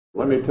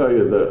Let me tell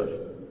you this.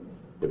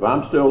 If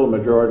I'm still the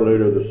majority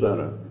leader of the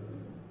Senate,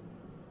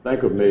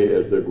 think of me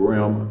as the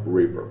Grim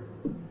Reaper.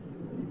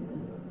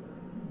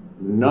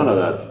 None of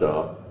that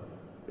stuff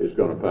is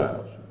going to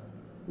pass.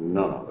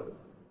 None of it.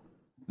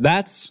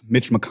 That's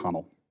Mitch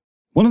McConnell,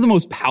 one of the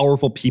most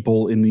powerful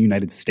people in the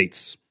United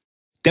States,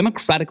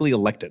 democratically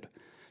elected,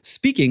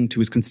 speaking to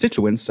his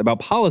constituents about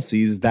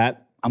policies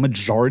that a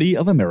majority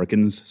of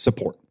Americans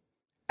support.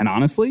 And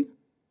honestly,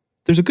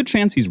 there's a good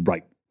chance he's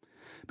right,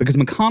 because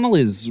McConnell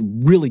is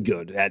really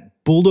good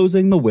at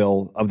bulldozing the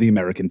will of the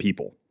American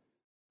people.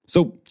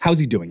 So how's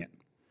he doing it?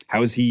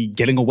 How is he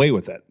getting away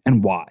with it,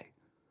 and why?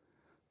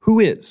 Who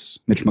is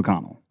Mitch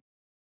McConnell?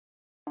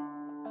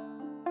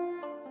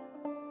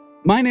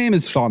 My name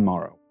is Sean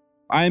Morrow.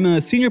 I'm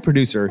a senior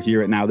producer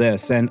here at Now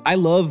This, and I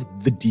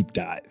love the deep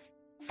dive.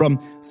 From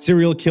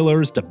serial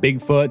killers to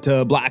Bigfoot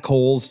to black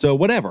holes to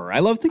whatever. I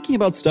love thinking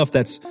about stuff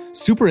that's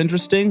super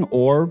interesting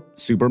or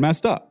super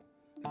messed up.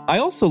 I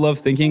also love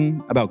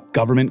thinking about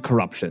government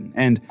corruption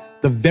and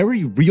the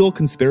very real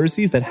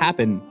conspiracies that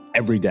happen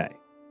every day.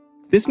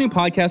 This new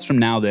podcast from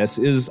Now This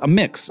is a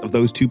mix of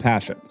those two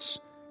passions.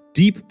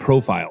 Deep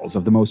profiles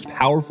of the most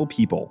powerful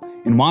people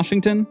in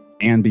Washington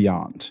and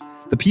beyond.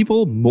 The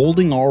people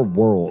molding our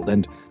world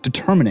and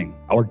determining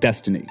our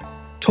destiny,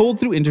 told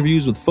through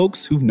interviews with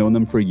folks who've known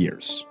them for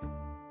years.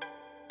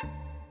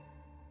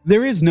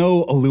 There is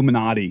no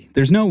Illuminati.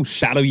 There's no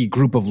shadowy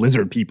group of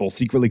lizard people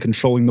secretly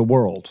controlling the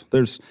world.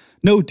 There's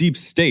no deep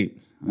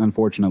state,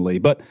 unfortunately.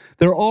 But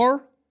there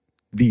are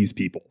these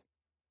people.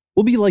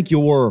 We'll be like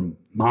your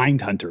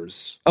mind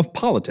hunters of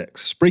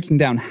politics, breaking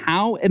down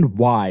how and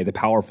why the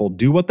powerful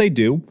do what they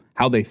do,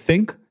 how they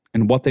think,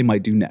 and what they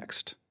might do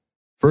next.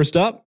 First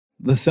up,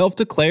 the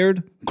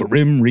self-declared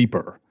Grim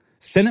Reaper,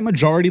 Senate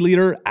Majority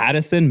Leader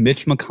Addison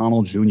Mitch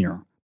McConnell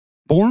Jr.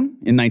 Born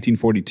in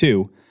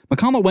 1942,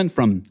 McConnell went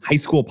from high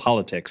school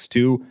politics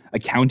to a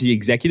county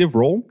executive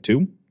role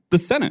to the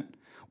Senate,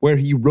 where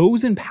he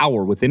rose in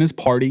power within his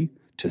party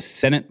to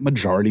Senate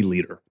Majority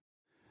Leader.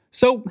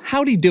 So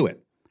how'd he do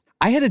it?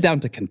 I headed down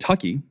to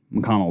Kentucky,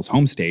 McConnell's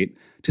home state,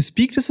 to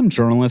speak to some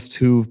journalists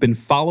who've been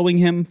following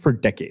him for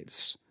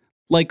decades,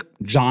 like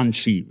John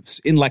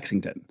Cheves in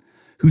Lexington,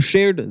 who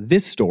shared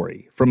this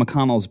story from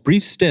McConnell's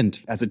brief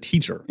stint as a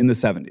teacher in the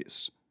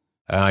 70s.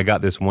 I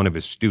got this one of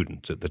his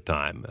students at the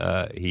time.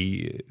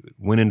 He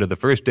went into the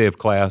first day of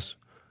class,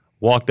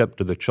 walked up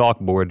to the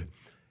chalkboard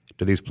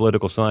to these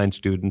political science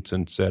students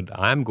and said,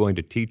 I'm going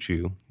to teach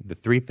you the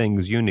 3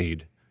 things you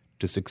need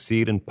to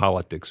succeed in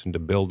politics and to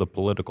build a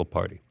political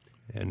party.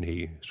 And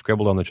he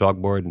scribbled on the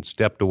chalkboard and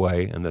stepped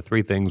away, and the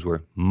 3 things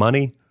were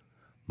money,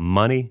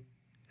 money,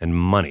 and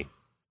money.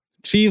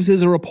 Cheves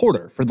is a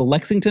reporter for the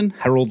Lexington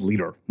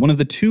Herald-Leader, one of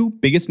the 2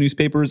 biggest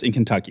newspapers in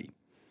Kentucky.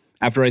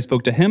 After I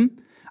spoke to him,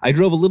 I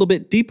drove a little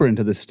bit deeper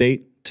into the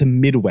state to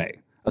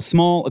Midway, a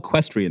small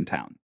equestrian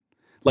town.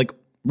 Like,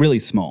 really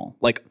small.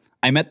 Like,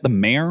 I met the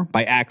mayor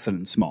by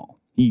accident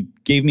small. He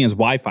gave me his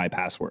Wi-Fi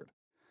password.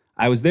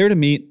 I was there to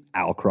meet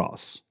Al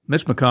Cross.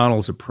 Mitch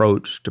McConnell's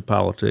approach to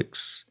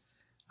politics,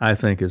 I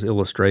think, is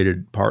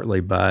illustrated partly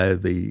by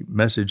the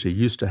message he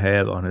used to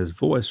have on his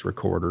voice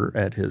recorder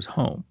at his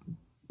home.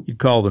 You'd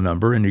call the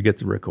number and you get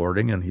the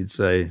recording and he'd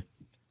say,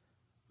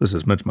 "This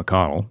is Mitch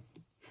McConnell.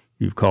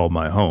 You've called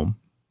my home.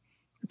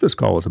 If this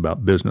call is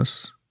about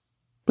business,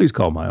 please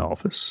call my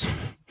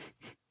office."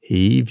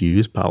 He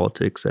views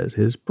politics as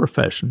his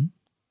profession,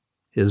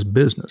 his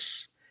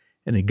business,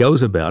 and he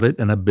goes about it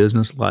in a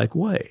business-like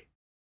way.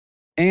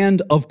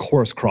 And of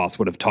course Cross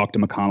would have talked to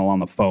McConnell on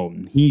the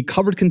phone. He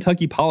covered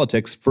Kentucky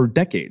politics for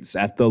decades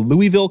at the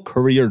Louisville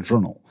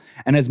Courier-Journal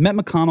and has met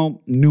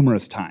McConnell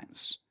numerous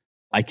times.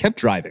 I kept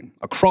driving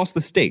across the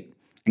state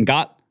and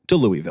got to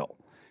Louisville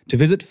to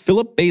visit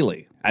Philip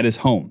Bailey at his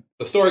home.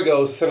 The story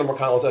goes, Senator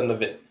McConnell's at an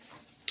event,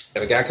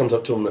 and a guy comes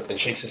up to him and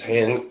shakes his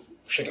hand,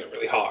 shaking it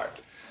really hard,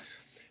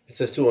 and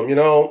says to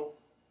him,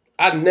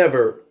 I'd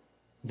never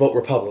vote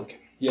Republican.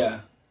 Yeah.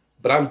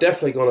 But I'm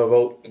definitely going to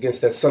vote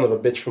against that son of a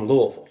bitch from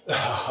Louisville.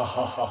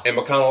 And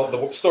McConnell,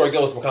 the story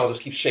goes, McConnell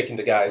just keeps shaking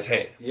the guy's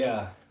hand.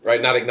 Yeah.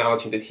 Right? Not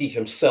acknowledging that he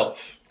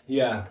himself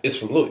is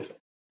from Louisville.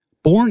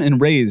 Born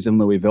and raised in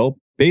Louisville,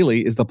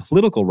 Bailey is the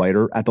political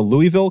writer at the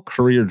Louisville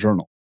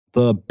Courier-Journal,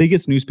 the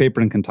biggest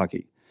newspaper in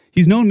Kentucky.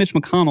 He's known Mitch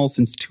McConnell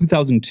since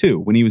 2002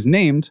 when he was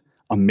named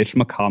a Mitch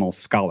McConnell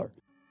Scholar.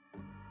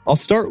 I'll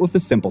start with the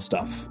simple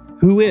stuff.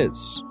 Who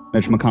is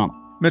Mitch McConnell?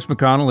 Mitch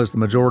McConnell is the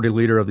majority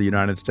leader of the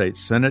United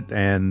States Senate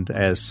and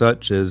as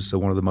such is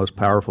one of the most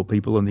powerful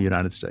people in the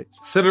United States.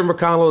 Senator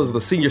McConnell is the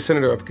senior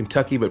senator of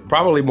Kentucky, but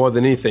probably more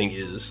than anything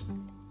is,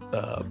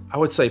 I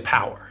would say,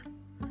 power.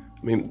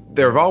 I mean,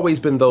 there have always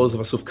been those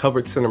of us who've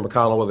covered Senator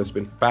McConnell, whether it's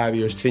been 5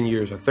 years, 10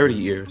 years, or 30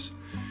 years.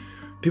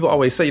 People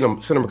always say,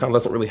 Senator McConnell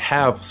doesn't really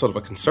have sort of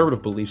a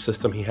conservative belief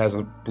system. He has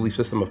a belief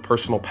system of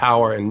personal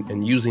power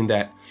and using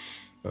that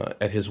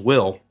at his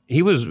will.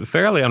 He was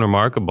fairly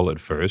unremarkable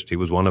at first. He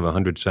was one of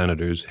 100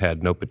 senators,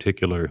 had no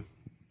particular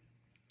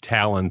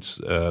talents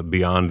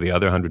beyond the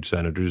other 100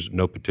 senators,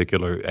 no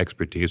particular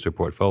expertise or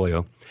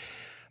portfolio.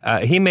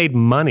 He made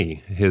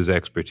money his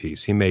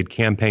expertise. He made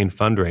campaign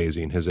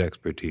fundraising his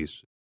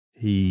expertise.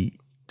 He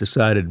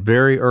decided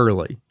very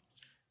early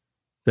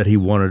that he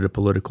wanted a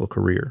political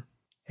career.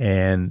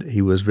 And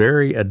he was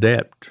very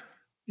adept,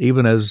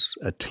 even as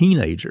a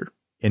teenager,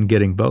 in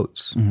getting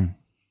votes. Mm-hmm.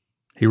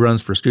 He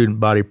runs for student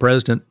body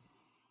president.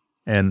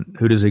 And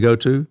who does he go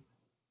to?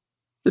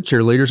 The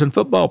cheerleaders and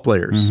football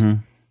players.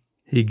 Mm-hmm.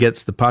 He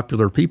gets the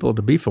popular people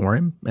to be for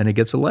him, and he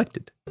gets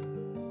elected.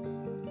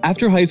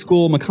 After high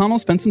school, McConnell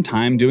spent some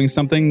time doing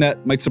something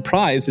that might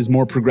surprise his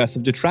more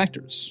progressive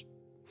detractors: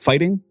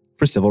 fighting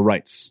for civil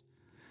rights.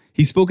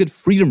 He spoke at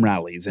freedom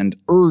rallies and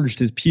urged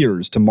his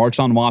peers to march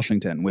on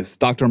Washington with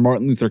Dr.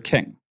 Martin Luther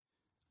King.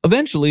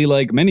 Eventually,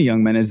 like many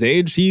young men his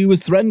age, he was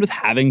threatened with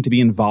having to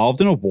be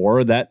involved in a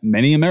war that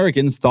many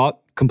Americans thought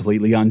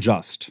completely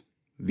unjust: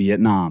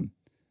 Vietnam.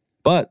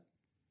 But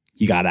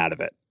he got out of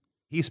it.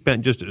 He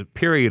spent just a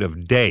period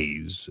of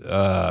days,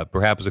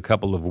 perhaps a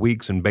couple of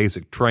weeks in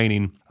basic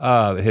training.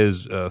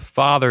 His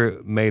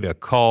father made a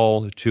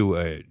call to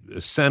a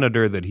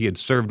senator that he had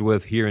served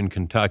with here in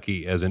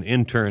Kentucky as an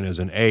intern, as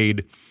an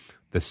aide.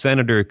 The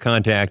senator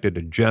contacted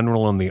a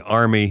general in the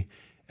Army,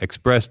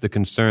 expressed the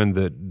concern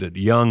that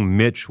young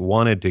Mitch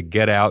wanted to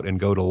get out and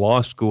go to law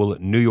school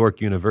at New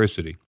York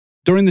University.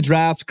 During the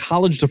draft,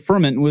 college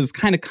deferment was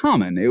kind of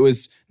common. It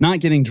was not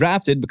getting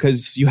drafted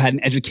because you had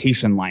an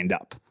education lined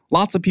up.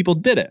 Lots of people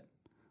did it.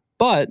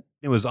 But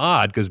it was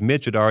odd because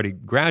Mitch had already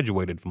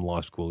graduated from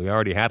law school. He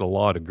already had a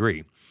law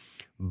degree.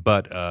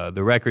 But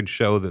the records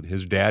show that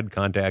his dad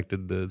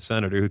contacted the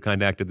senator who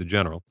contacted the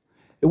general.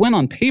 It went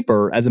on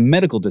paper as a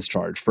medical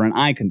discharge for an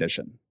eye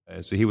condition.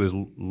 So he was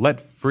let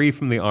free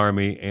from the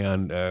Army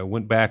and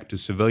went back to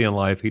civilian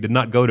life. He did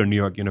not go to New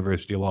York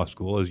University Law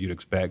School, as you'd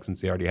expect, since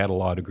he already had a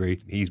law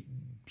degree. He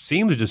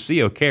seems to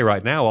see okay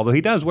right now, although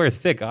he does wear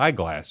thick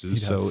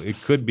eyeglasses. So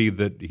it could be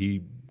that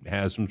he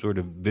has some sort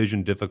of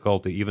vision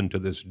difficulty even to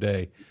this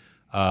day.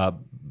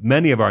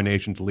 Many of our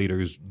nation's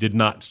leaders did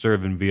not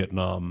serve in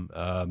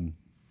Vietnam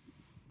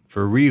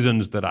for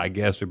reasons that I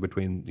guess are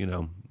between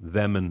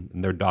them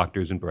and their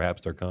doctors and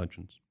perhaps their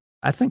conscience.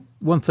 I think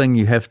one thing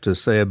you have to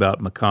say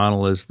about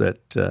McConnell is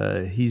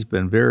that he's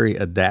been very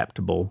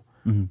adaptable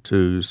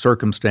to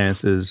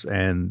circumstances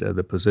and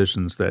the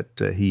positions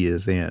that he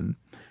is in.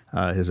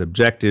 His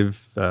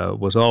objective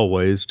was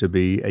always to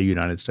be a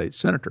United States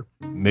senator.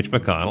 Mitch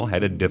McConnell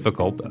had a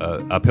difficult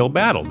uphill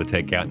battle to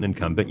take out an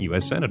incumbent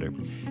U.S. senator.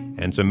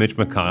 And so Mitch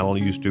McConnell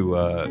used to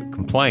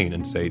complain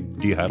and say,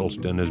 D.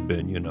 Huddleston has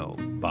been,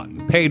 bought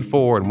and paid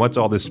for, and what's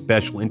all this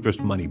special interest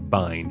money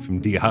buying from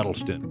D.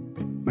 Huddleston?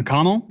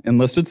 McConnell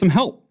enlisted some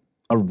help,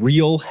 a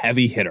real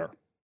heavy hitter: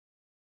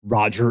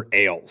 Roger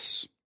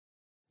Ailes.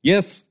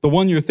 Yes, the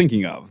one you're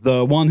thinking of,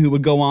 the one who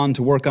would go on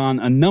to work on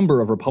a number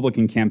of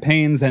Republican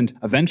campaigns and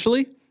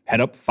eventually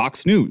head up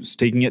Fox News,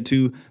 taking it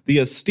to the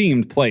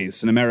esteemed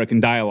place in American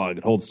dialogue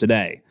it holds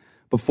today,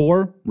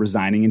 before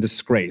resigning in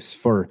disgrace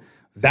for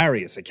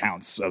various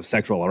accounts of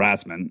sexual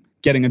harassment,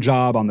 getting a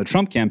job on the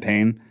Trump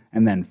campaign,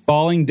 and then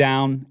falling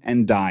down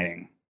and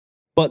dying.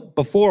 But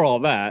before all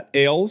that,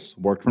 Ailes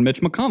worked for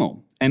Mitch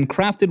McConnell and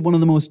crafted one of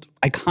the most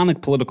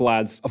iconic political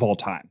ads of all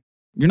time.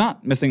 You're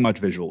not missing much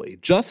visually,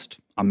 just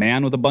a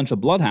man with a bunch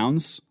of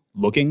bloodhounds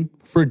looking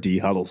for D.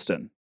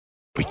 Huddleston.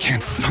 We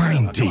can't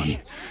find D.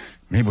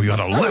 Maybe we ought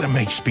to let him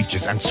make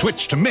speeches and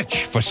switch to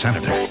Mitch for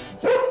senator.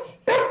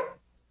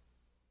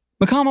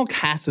 McConnell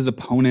casts his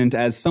opponent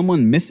as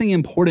someone missing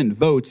important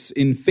votes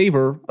in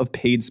favor of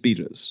paid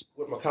speeches.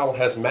 What McConnell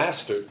has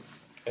mastered,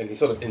 and he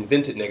sort of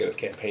invented negative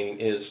campaigning,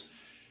 is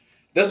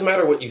it doesn't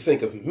matter what you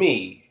think of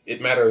me,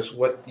 it matters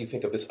what you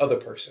think of this other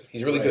person.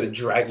 He's really good at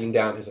dragging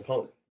down his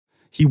opponent.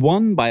 He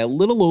won by a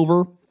little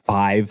over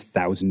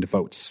 5,000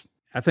 votes.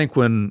 I think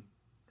when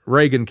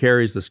Reagan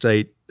carries the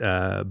state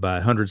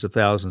by hundreds of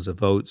thousands of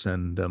votes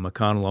and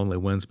McConnell only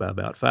wins by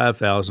about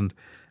 5,000,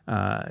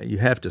 you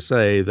have to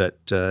say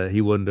that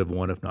he wouldn't have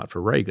won if not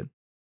for Reagan.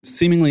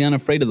 Seemingly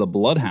unafraid of the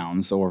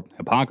bloodhounds or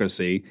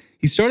hypocrisy,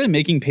 he started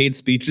making paid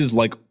speeches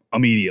like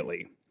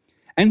immediately.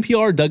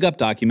 NPR dug up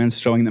documents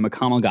showing that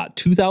McConnell got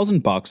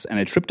 $2,000 and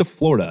a trip to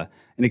Florida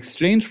in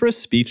exchange for a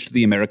speech to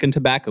the American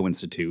Tobacco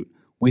Institute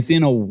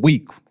within a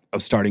week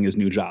of starting his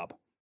new job.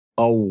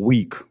 A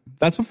week.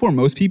 That's before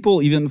most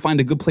people even find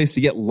a good place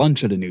to get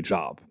lunch at a new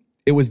job.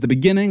 It was the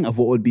beginning of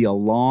what would be a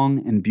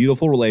long and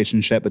beautiful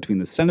relationship between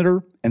the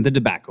senator and the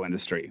tobacco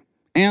industry,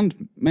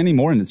 and many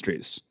more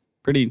industries.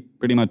 Pretty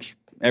much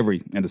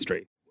every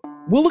industry.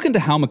 We'll look into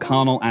how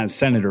McConnell as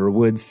senator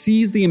would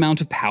seize the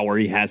amount of power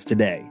he has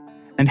today,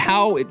 and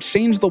how it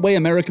changed the way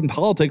American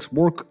politics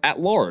work at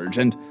large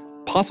and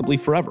possibly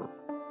forever.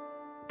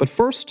 But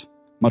first,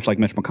 much like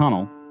Mitch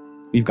McConnell,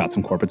 we've got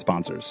some corporate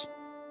sponsors.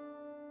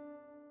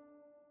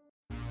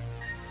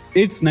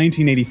 It's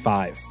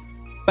 1985.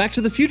 Back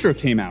to the Future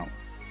came out.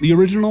 The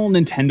original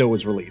Nintendo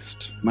was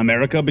released.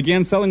 America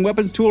began selling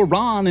weapons to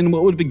Iran in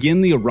what would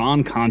begin the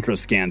Iran-Contra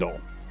scandal.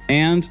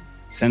 And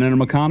Senator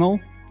McConnell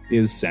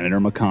is Senator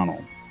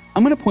McConnell.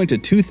 I'm going to point to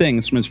two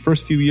things from his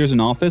first few years in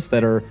office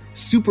that are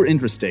super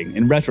interesting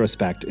in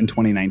retrospect in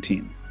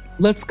 2019.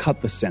 let's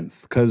cut the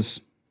synth,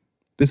 because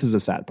this is a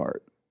sad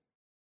part.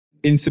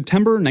 In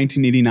September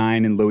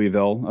 1989 in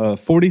Louisville, a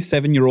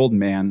 47-year-old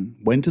man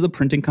went to the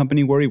printing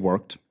company where he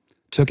worked,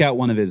 took out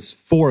one of his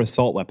 4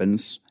 assault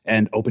weapons,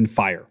 and opened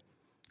fire,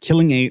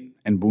 killing 8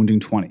 and wounding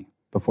 20,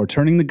 before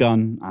turning the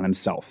gun on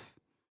himself.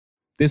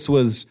 This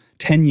was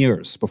 10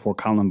 years before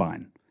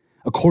Columbine,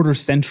 a quarter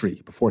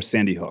century before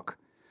Sandy Hook,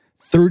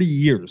 30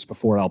 years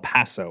before El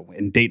Paso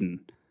and Dayton.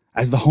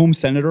 As the home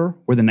senator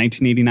where the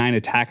 1989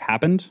 attack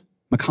happened,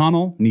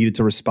 McConnell needed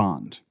to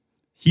respond.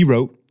 He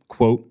wrote,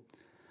 quote,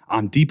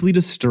 "I'm deeply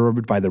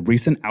disturbed by the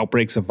recent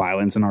outbreaks of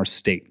violence in our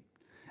state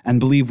and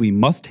believe we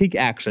must take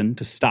action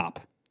to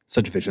stop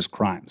such vicious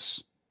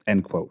crimes,"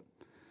 end quote.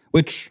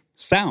 Which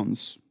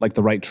sounds like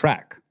the right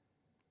track.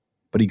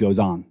 But he goes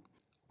on.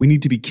 We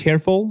need to be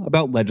careful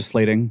about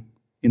legislating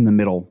in the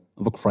middle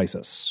of a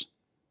crisis.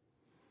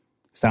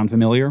 Sound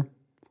familiar?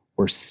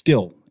 We're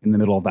still in the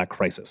middle of that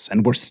crisis,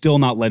 and we're still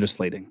not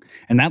legislating.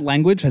 And that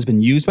language has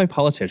been used by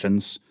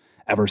politicians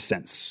ever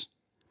since.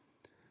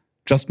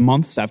 Just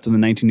months after the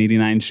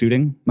 1989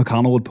 shooting,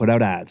 McConnell would put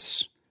out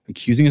ads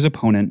accusing his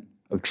opponent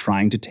of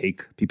trying to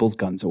take people's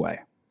guns away.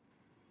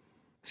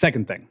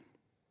 Second thing.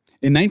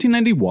 In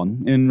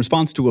 1991, in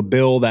response to a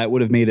bill that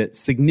would have made it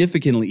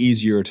significantly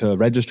easier to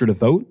register to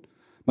vote,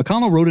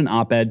 McConnell wrote an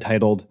op-ed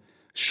titled,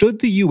 "Should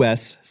the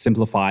U.S.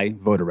 Simplify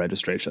Voter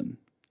Registration?"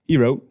 He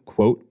wrote,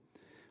 quote,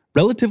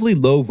 "Relatively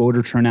low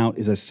voter turnout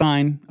is a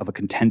sign of a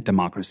content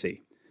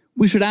democracy.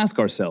 We should ask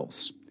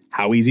ourselves,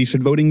 how easy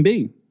should voting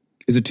be?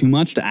 Is it too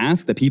much to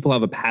ask that people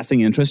have a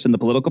passing interest in the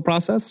political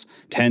process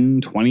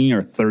 10, 20,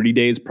 or 30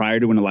 days prior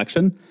to an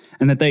election,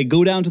 and that they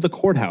go down to the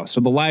courthouse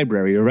or the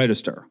library to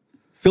register?"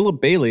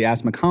 Philip Bailey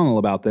asked McConnell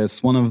about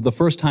this one of the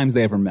first times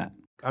they ever met.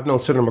 I've known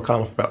Senator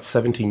McConnell for about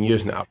 17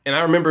 years now. And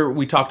I remember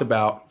we talked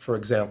about, for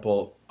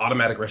example,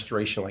 automatic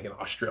restoration like in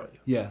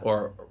Australia.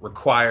 Or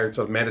required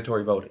sort of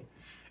mandatory voting.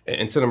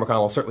 And Senator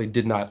McConnell certainly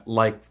did not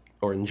like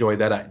or enjoy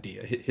that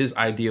idea. His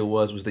idea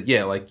was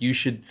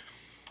that,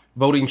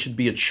 voting should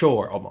be a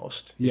chore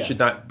almost. It should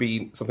not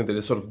be something that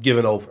is sort of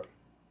given over.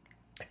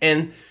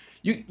 And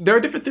there are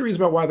different theories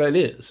about why that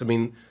is. I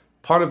mean,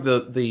 part of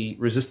the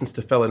resistance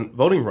to felon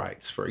voting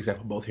rights, for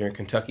example, both here in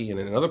Kentucky and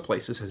in other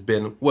places, has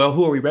been, well,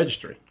 who are we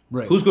registering?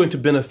 Right. Who's going to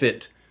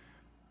benefit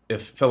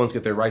if felons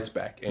get their rights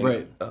back?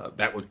 And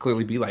that would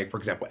clearly be like, for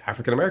example,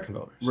 African-American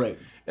voters. Right.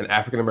 And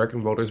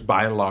African-American voters,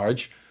 by and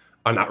large,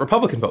 are not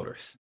Republican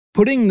voters.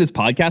 Putting this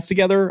podcast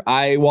together,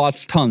 I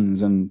watched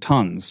tons and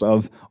tons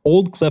of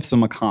old clips of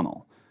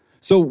McConnell.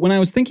 So when I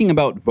was thinking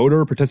about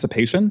voter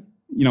participation,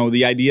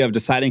 the idea of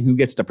deciding who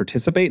gets to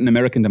participate in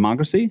American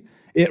democracy,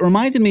 it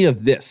reminded me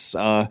of this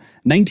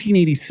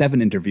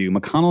 1987 interview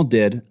McConnell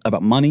did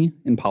about money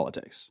in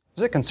politics.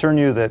 Does it concern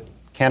you that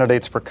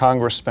candidates for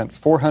Congress spent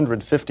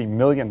 $450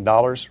 million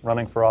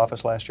running for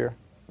office last year?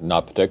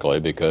 Not particularly,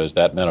 because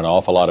that meant an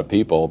awful lot of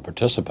people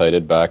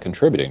participated by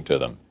contributing to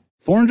them.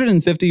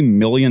 $450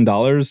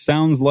 million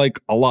sounds like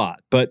a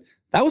lot, but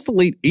that was the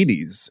late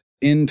 80s.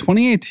 In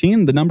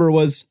 2018, the number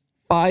was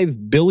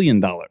 $5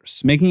 billion,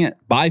 making it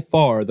by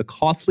far the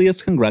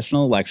costliest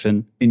congressional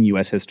election in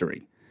U.S.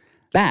 history.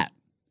 That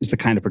is the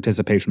kind of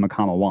participation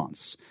McConnell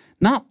wants.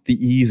 Not the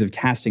ease of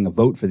casting a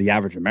vote for the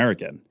average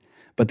American,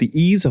 but the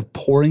ease of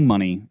pouring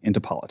money into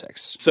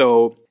politics.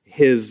 So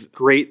his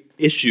great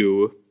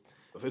issue,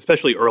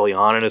 especially early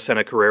on in his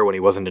Senate career when he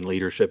wasn't in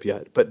leadership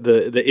yet, but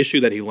the issue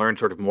that he learned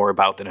sort of more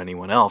about than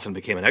anyone else and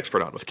became an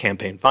expert on was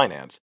campaign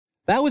finance.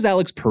 That was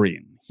Alex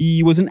Perrine.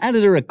 He was an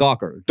editor at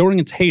Gawker during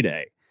its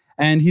heyday,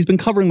 and he's been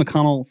covering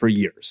McConnell for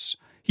years.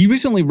 He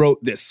recently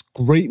wrote this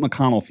great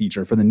McConnell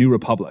feature for the New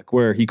Republic,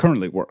 where he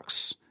currently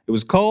works. It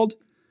was called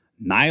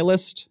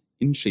Nihilist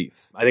in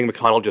Chief. I think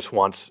McConnell just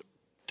wants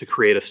to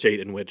create a state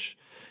in which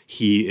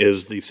he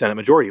is the Senate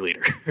Majority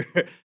Leader.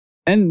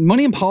 And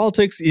money in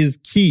politics is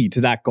key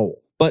to that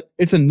goal. But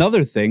it's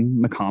another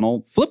thing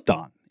McConnell flipped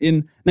on.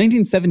 In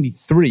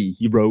 1973,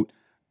 he wrote,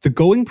 "The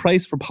going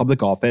price for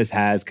public office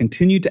has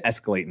continued to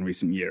escalate in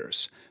recent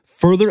years,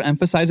 further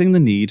emphasizing the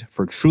need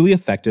for truly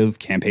effective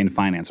campaign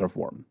finance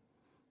reform."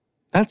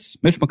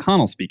 That's Mitch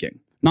McConnell speaking,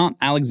 not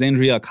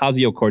Alexandria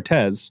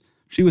Ocasio-Cortez.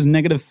 She was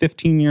negative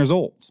 15 years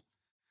old.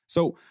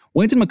 So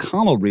when did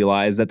McConnell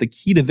realize that the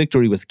key to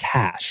victory was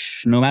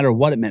cash, no matter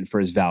what it meant for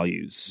his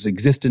values,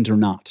 existent or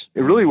not?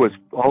 It really was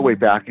all the way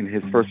back in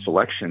his first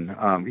election.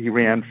 He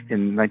ran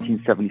in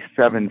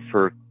 1977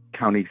 for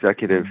county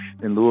executive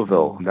in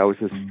Louisville. That was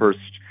his first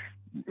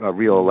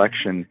real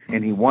election,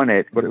 and he won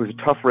it, but it was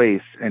a tough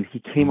race, and he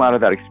came out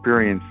of that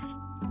experience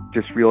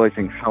just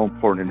realizing how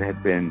important it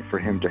had been for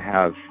him to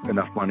have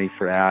enough money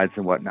for ads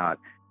and whatnot.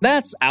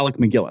 That's Alec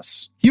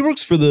McGillis. He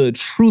works for the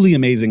truly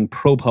amazing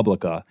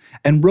ProPublica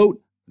and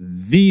wrote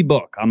the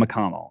book on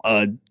McConnell,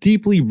 a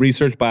deeply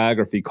researched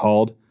biography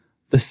called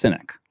The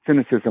Cynic.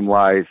 Cynicism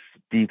lies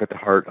deep at the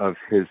heart of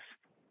his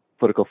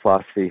political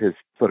philosophy, his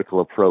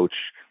political approach,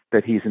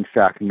 that he's in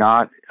fact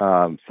not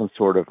some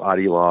sort of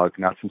ideologue,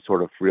 not some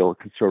sort of real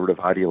conservative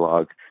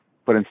ideologue,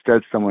 but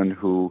instead someone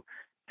who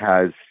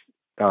has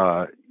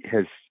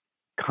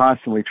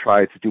constantly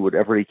tries to do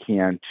whatever he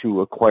can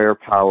to acquire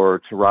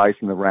power, to rise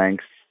in the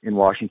ranks in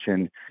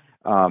Washington,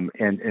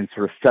 and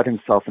sort of set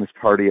himself and his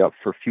party up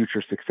for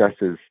future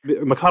successes.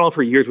 McConnell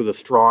for years was a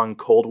strong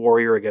cold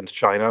warrior against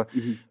China.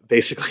 Mm-hmm.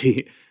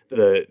 Basically,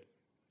 the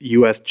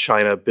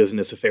U.S.-China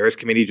Business Affairs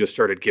Committee just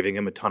started giving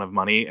him a ton of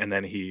money, and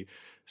then he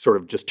sort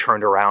of just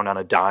turned around on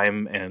a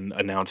dime and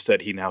announced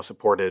that he now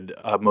supported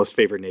most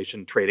favored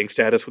nation trading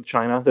status with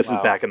China. This is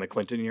back in the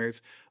Clinton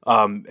years.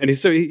 And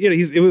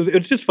it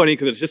was just funny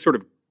because it's just sort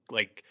of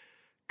like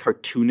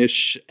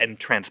cartoonish and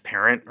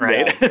transparent,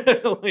 right?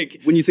 Yeah.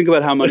 Like, when you think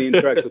about how money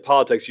interacts with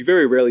politics, you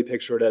very rarely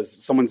picture it as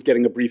someone's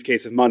getting a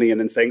briefcase of money and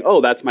then saying, "Oh,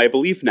 that's my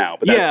belief now."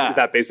 But is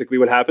that basically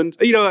what happened?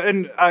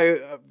 And I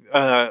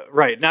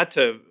right, not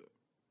to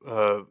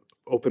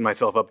open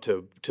myself up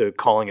to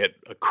calling it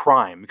a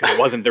crime, because it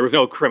wasn't. There was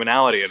no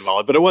criminality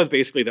involved, but it was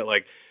basically that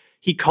like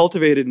he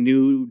cultivated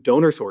new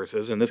donor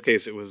sources. In this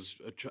case, it was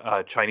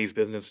Chinese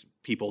business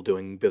people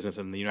doing business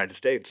in the United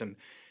States, and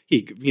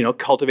he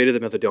cultivated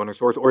them as a donor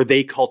source, or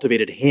they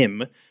cultivated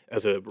him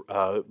as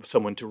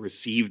someone to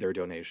receive their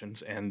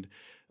donations, and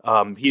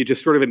he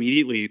just sort of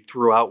immediately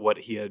threw out what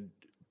he had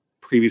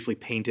previously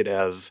painted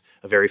as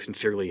a very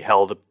sincerely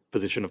held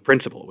position of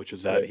principle, which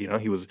is that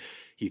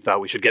he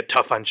thought we should get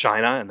tough on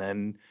China, and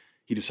then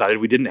he decided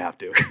we didn't have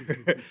to.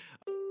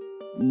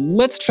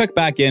 Let's check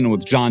back in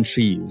with John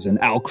Cheves and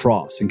Al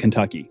Cross in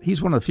Kentucky.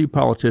 He's one of the few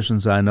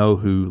politicians I know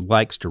who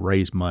likes to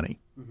raise money.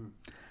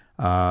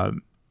 Mm-hmm.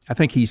 I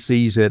think he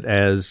sees it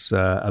as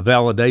a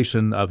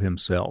validation of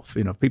himself.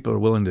 If people are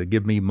willing to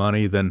give me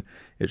money, then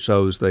it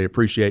shows they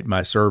appreciate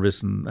my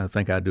service and I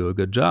think I do a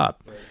good job.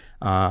 Right.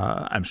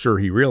 I'm sure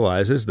he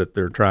realizes that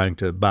they're trying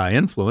to buy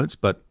influence,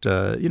 but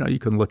you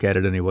can look at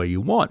it any way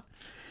you want.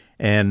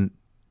 And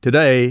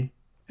today,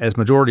 as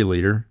majority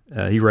leader,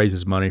 he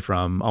raises money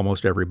from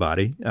almost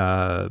everybody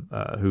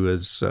who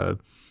is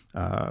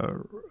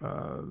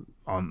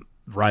on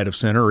right of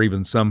center, or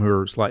even some who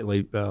are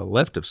slightly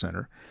left of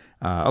center.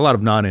 A lot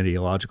of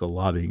non-ideological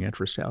lobbying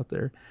interest out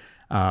there.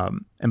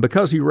 And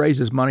because he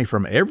raises money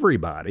from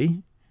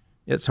everybody,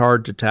 it's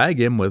hard to tag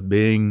him with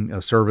being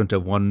a servant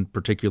of one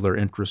particular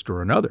interest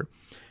or another.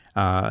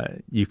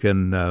 You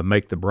can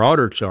make the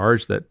broader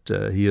charge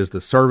that he is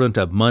the servant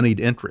of moneyed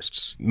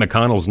interests.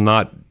 McConnell's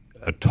not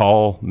a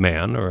tall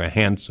man or a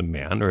handsome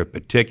man or a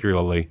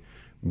particularly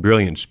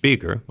brilliant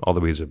speaker,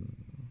 although he's a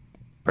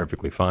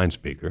perfectly fine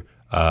speaker.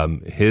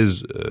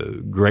 His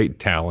great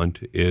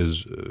talent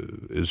is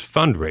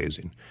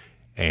fundraising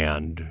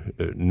and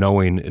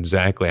knowing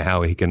exactly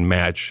how he can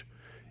match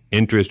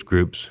interest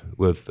groups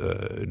with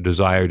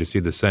desire to see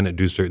the Senate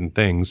do certain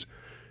things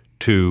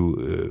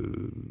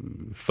to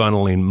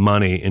funneling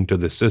money into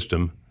the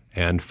system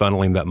and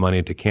funneling that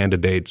money to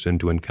candidates and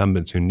to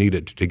incumbents who need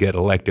it to get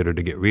elected or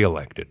to get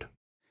reelected.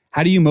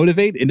 How do you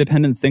motivate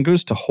independent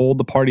thinkers to hold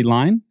the party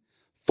line?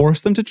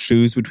 Force them to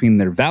choose between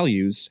their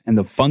values and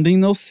the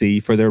funding they'll see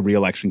for their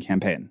reelection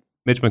campaign.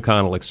 Mitch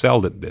McConnell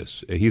excelled at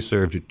this. He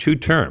served 2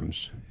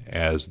 terms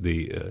as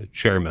the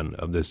chairman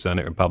of the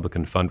Senate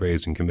Republican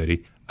Fundraising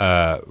Committee,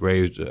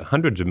 raised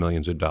hundreds of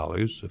millions of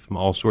dollars from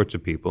all sorts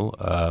of people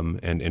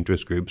and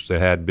interest groups that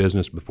had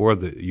business before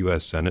the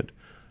U.S. Senate,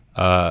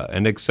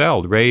 and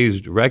excelled,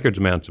 raised record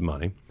amounts of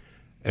money,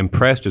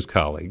 impressed his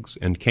colleagues,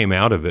 and came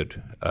out of it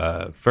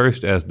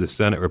first as the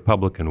Senate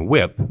Republican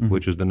whip,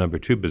 which is the number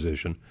 2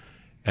 position,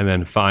 and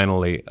then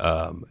finally,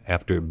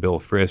 after Bill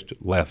Frist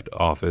left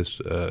office,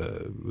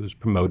 was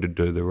promoted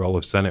to the role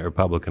of Senate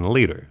Republican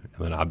leader,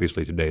 and then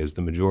obviously today is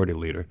the majority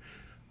leader.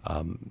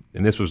 And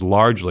this was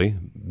largely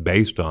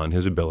based on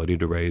his ability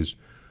to raise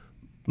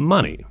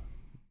money.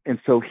 And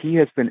so he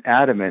has been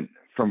adamant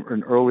from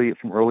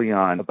early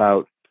on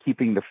about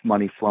keeping the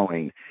money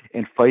flowing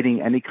and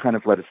fighting any kind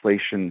of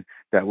legislation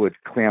that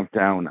would clamp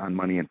down on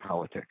money in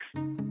politics.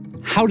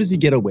 How does he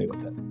get away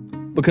with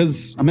it?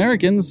 Because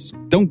Americans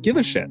don't give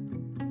a shit.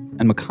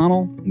 And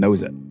McConnell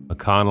knows it.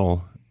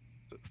 McConnell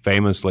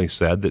famously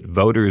said that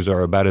voters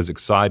are about as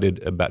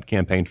excited about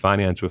campaign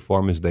finance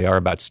reform as they are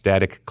about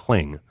static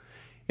cling.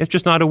 It's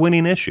just not a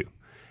winning issue.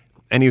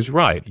 And he's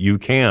right. You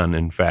can,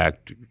 in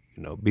fact,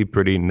 be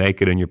pretty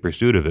naked in your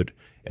pursuit of it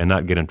and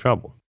not get in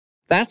trouble.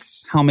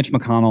 That's how Mitch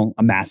McConnell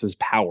amasses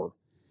power.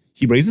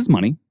 He raises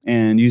money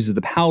and uses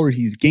the power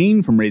he's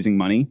gained from raising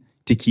money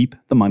to keep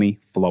the money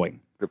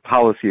flowing. The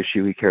policy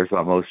issue he cares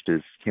about most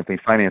is campaign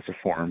finance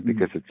reform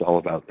because it's all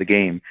about the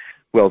game.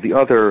 Well, the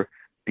other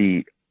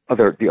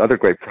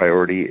great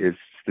priority is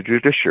the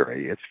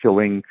judiciary. It's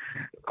filling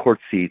court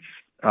seats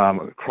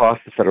across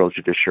the federal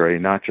judiciary,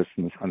 not just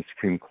on the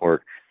Supreme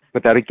Court.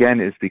 But that again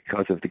is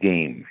because of the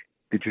game.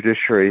 The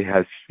judiciary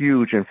has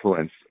huge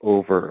influence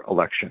over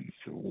elections,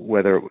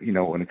 whether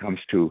when it comes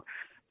to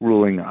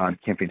ruling on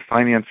campaign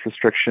finance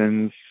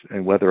restrictions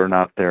and whether or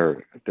not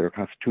they're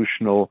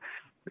constitutional.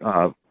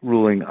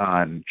 Ruling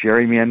on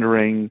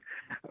gerrymandering,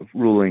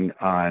 ruling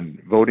on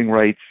voting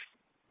rights,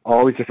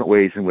 all these different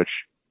ways in which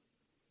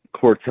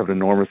courts have an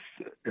enormous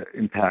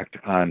impact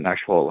on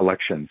actual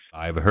elections.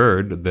 I've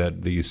heard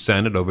that the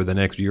Senate over the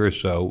next year or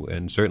so,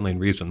 and certainly in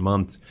recent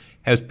months,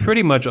 has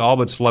pretty much all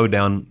but slowed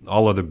down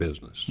all other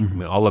business. I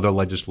mean, all other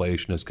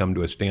legislation has come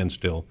to a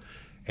standstill,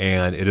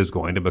 and it is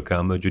going to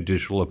become a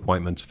judicial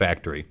appointments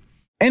factory.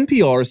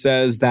 NPR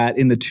says that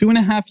in the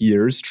 2.5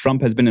 years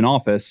Trump has been in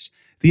office,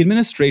 the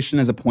administration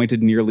has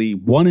appointed nearly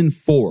 1 in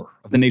 4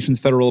 of the nation's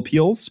federal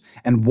appeals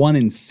and 1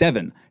 in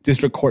 7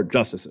 district court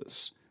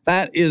justices.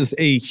 That is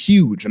a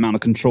huge amount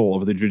of control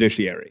over the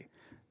judiciary.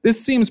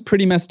 This seems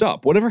pretty messed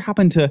up. Whatever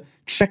happened to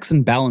checks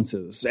and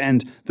balances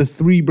and the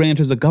 3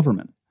 branches of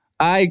government?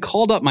 I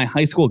called up my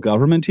high school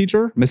government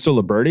teacher, Mr.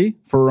 Liberti,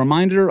 for a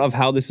reminder of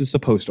how this is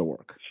supposed to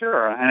work.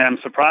 Sure, and I'm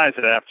surprised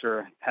that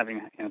after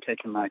having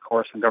taken my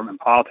course in government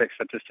politics,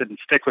 that this didn't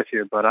stick with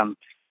you. But I'm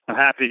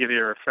happy to give you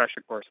a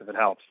refresher course if it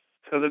helps.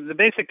 So the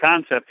basic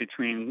concept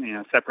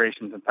between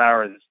separations of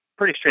powers is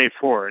pretty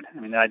straightforward. I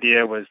mean, the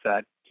idea was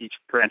that each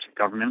branch of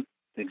government,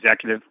 the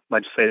executive,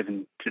 legislative,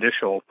 and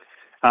judicial,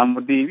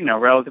 would be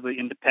relatively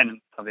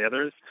independent of the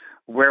others.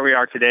 Where we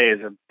are today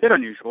is a bit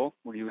unusual,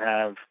 where you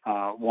have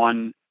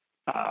one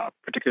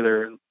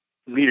particular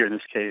leader, in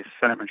this case,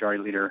 Senate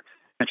Majority Leader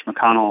Mitch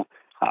McConnell,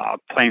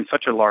 playing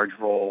such a large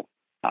role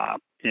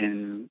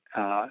in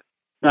not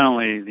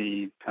only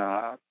the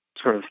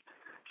sort of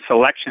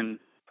selection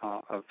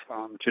of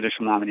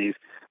judicial nominees,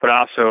 but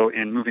also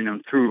in moving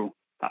them through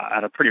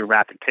at a pretty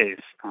rapid pace,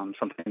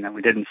 something that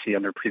we didn't see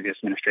under previous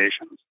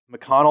administrations.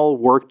 McConnell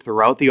worked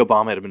throughout the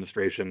Obama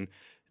administration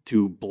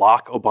to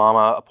block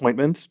Obama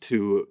appointments,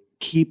 to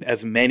keep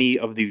as many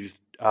of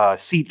these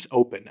seats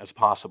open as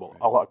possible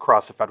all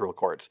across the federal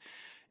courts.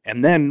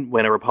 And then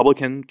when a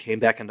Republican came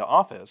back into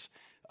office,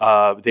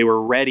 they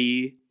were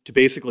ready to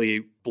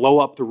basically blow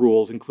up the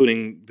rules,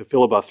 including the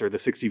filibuster, the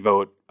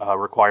 60-vote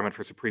requirement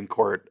for Supreme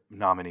Court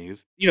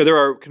nominees. There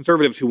are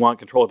conservatives who want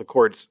control of the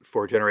courts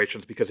for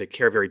generations because they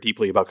care very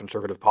deeply about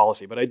conservative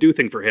policy. But I do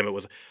think for him it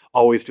was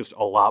always just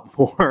a lot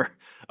more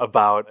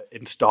about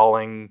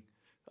installing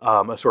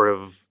a sort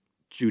of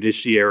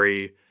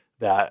judiciary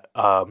that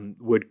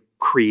would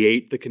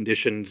create the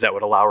conditions that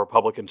would allow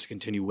Republicans to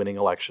continue winning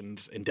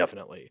elections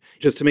indefinitely.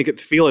 Just to make it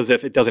feel as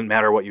if it doesn't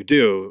matter what you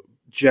do,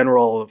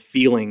 general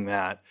feeling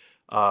that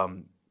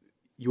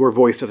your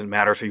voice doesn't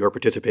matter, so your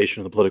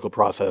participation in the political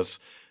process,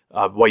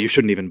 you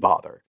shouldn't even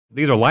bother.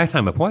 These are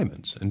lifetime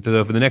appointments. And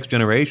for the next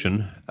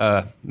generation,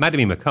 not to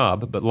be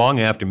macabre, but long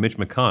after Mitch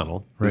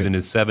McConnell, who's in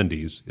his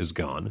 70s, is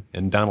gone,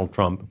 and Donald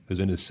Trump, who's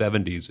in his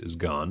 70s, is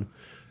gone,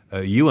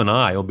 you and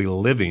I will be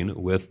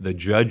living with the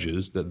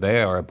judges that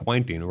they are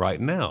appointing right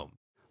now.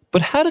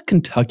 But how do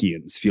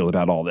Kentuckians feel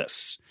about all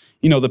this?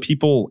 The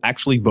people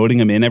actually voting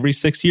him in every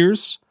 6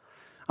 years?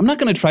 I'm not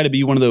going to try to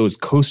be one of those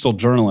coastal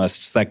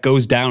journalists that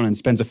goes down and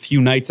spends a few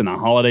nights in a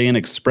Holiday Inn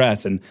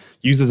Express and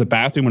uses a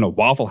bathroom in a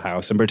Waffle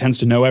House and pretends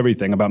to know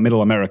everything about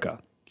Middle America.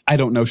 I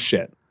don't know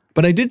shit.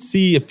 But I did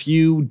see a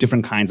few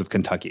different kinds of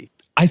Kentucky.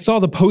 I saw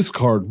the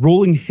postcard,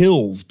 rolling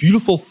hills,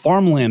 beautiful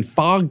farmland,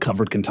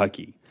 fog-covered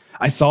Kentucky.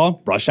 I saw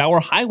Rush Hour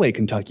Highway,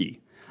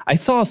 Kentucky. I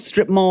saw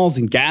strip malls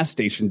and gas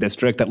station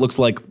district that looks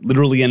like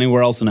literally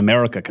anywhere else in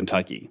America,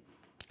 Kentucky.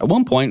 At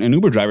one point, an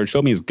Uber driver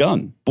showed me his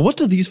gun. But what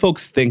do these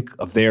folks think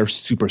of their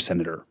super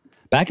senator?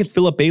 Back at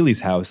Philip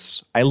Bailey's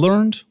house, I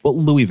learned what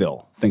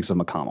Louisville thinks of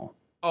McConnell.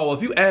 Oh,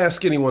 if you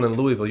ask anyone in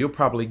Louisville, you'll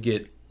probably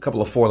get a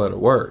couple of 4-letter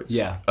words.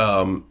 Yeah.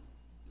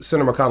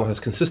 Senator McConnell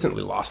has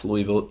consistently lost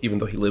Louisville, even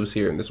though he lives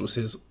here, and this was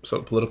his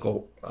sort of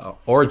political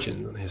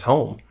origin, his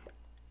home.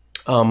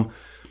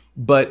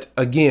 But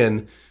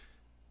again,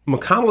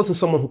 McConnell isn't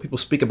someone who people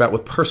speak about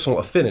with personal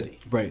affinity.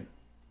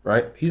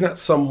 Right. He's not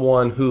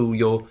someone who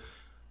you'll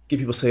get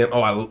people saying,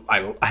 "Oh,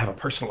 I have a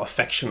personal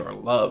affection or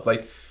love."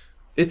 Like,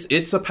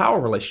 it's a power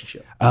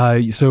relationship.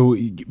 So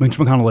Mitch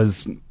McConnell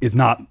is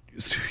not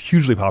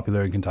hugely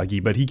popular in Kentucky,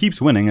 but he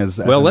keeps winning as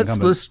well.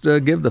 Let's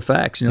give the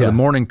facts. The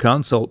Morning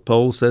Consult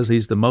poll says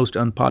he's the most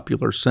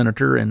unpopular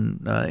senator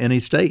in any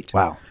state.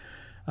 Wow.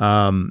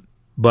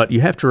 But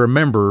you have to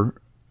remember,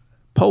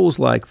 polls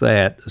like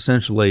that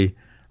essentially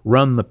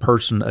run the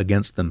person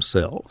against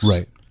themselves.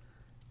 Right.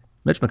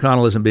 Mitch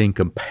McConnell isn't being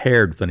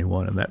compared with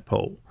anyone in that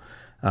poll.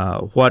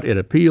 What it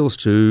appeals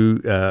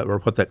to, or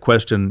what that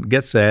question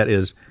gets at,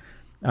 is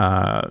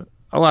a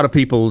lot of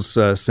people's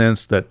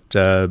sense that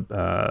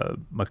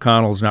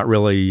McConnell's not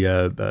really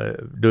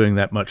doing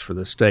that much for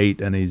the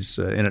state, and he's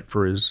in it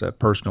for his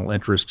personal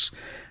interests.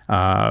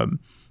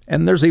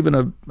 And there's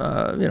even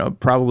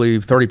probably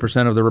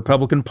 30% of the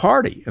Republican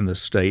Party in the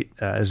state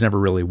has never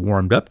really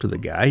warmed up to the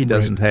guy. He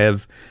doesn't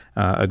have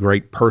a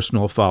great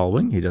personal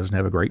following. He doesn't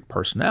have a great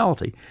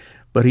personality.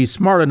 But he's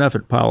smart enough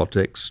at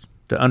politics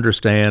to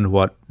understand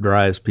what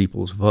drives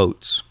people's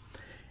votes.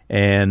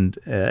 And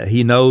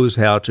he knows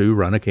how to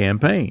run a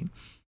campaign.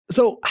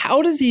 So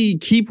how does he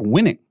keep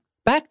winning?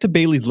 Back to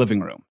Bailey's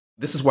living room.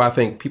 This is why I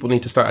think people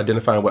need to start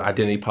identifying what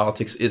identity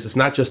politics is. It's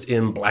not just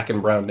in black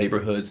and brown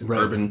neighborhoods and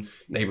urban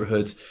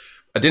neighborhoods.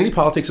 Identity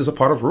politics is a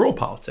part of rural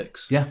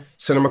politics. Yeah.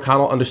 Senator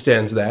McConnell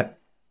understands that.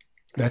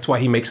 That's why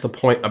he makes the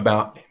point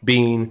about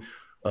being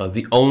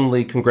the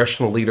only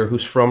congressional leader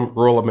who's from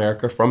rural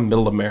America, from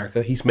middle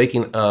America. He's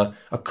making a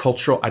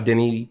cultural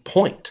identity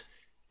point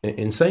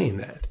in saying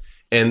that.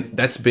 And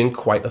that's been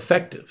quite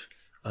effective.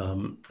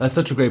 That's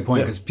such a great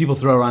point, because people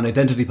throw around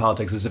identity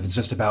politics as if it's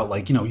just about,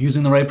 like,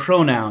 using the right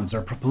pronouns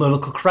or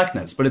political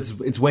correctness, but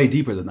it's way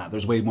deeper than that.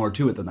 There's way more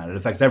to it than that. It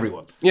affects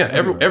everyone. Yeah,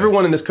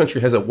 everyone in this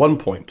country has at one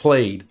point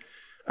played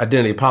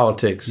identity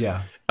politics,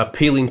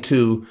 appealing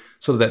to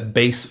sort of that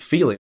base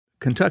feeling.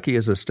 Kentucky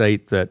is a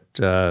state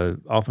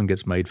that often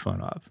gets made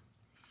fun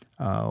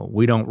of.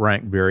 We don't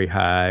rank very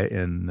high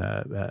in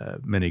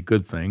many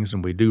good things,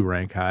 and we do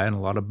rank high in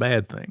a lot of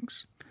bad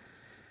things.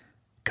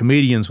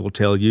 Comedians will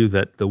tell you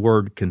that the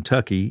word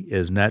Kentucky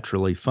is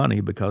naturally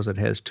funny because it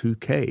has 2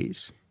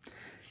 Ks.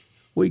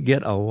 We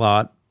get a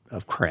lot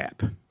of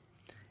crap.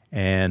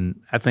 And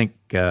I think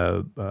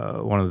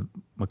one of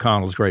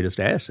McConnell's greatest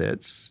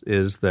assets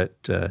is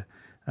that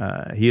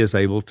he is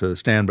able to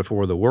stand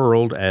before the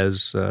world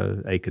as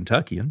a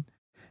Kentuckian,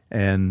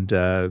 and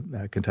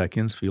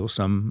Kentuckians feel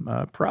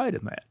some pride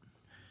in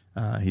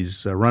that.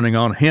 He's running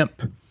on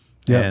hemp,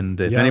 and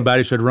if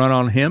anybody should run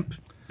on hemp,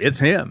 it's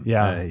him.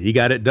 He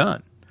got it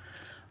done.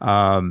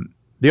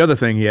 The other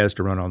thing he has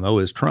to run on, though,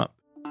 is Trump.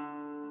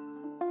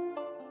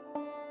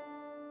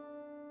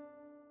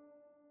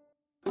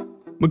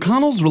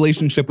 McConnell's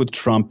relationship with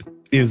Trump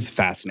is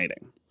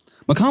fascinating.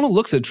 McConnell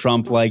looks at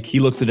Trump like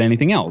he looks at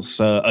anything else,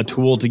 a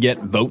tool to get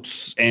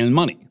votes and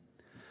money.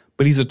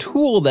 But he's a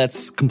tool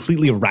that's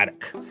completely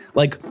erratic,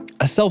 like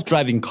a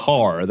self-driving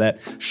car that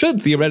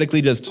should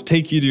theoretically just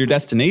take you to your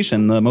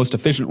destination the most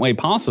efficient way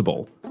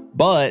possible,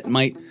 but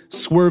might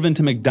swerve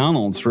into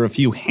McDonald's for a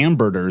few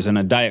hamburgers and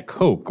a Diet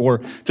Coke, or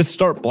just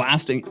start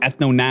blasting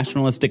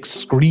ethno-nationalistic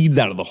screeds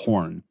out of the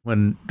horn.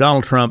 When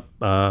Donald Trump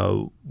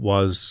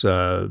was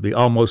the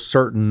almost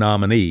certain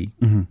nominee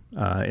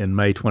in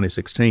May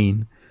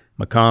 2016,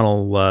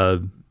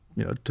 McConnell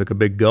took a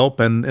big gulp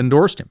and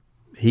endorsed him.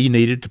 He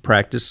needed to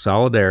practice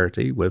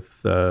solidarity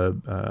with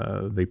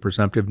the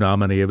presumptive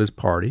nominee of his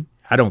party.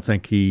 I don't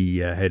think he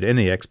had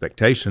any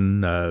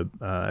expectation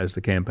as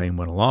the campaign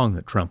went along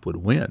that Trump would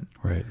win,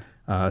 right?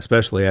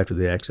 Especially after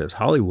the Access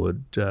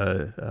Hollywood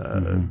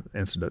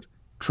incident.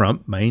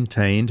 Trump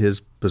maintained his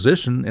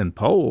position in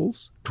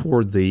polls.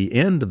 Toward the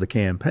end of the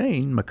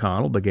campaign,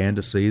 McConnell began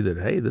to see that,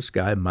 hey, this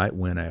guy might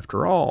win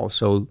after all.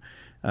 So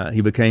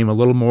he became a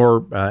little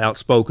more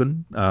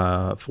outspoken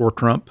for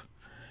Trump.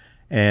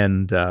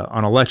 And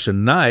on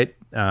election night,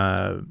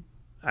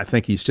 I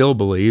think he still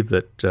believed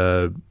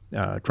that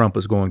Trump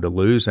was going to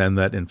lose, and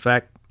that, in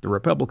fact, the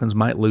Republicans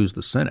might lose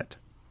the Senate.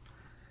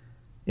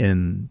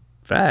 In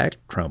fact,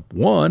 Trump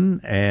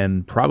won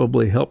and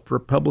probably helped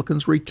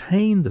Republicans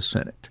retain the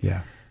Senate.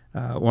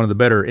 One of the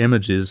better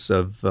images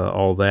of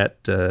all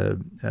that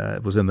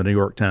was in the New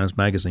York Times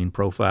Magazine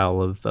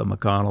profile of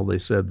McConnell. They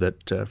said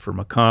that for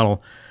McConnell,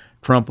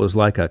 Trump was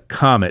like a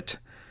comet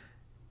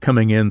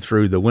coming in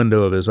through the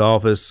window of his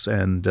office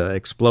and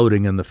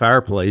exploding in the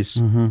fireplace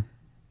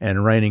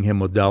and raining him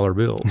with dollar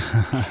bills.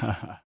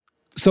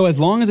 So as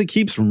long as it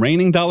keeps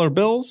raining dollar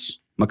bills,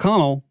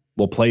 McConnell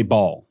will play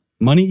ball.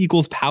 Money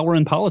equals power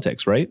in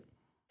politics, right?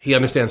 He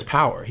understands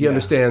power. He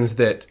understands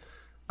that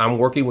I'm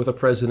working with a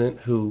president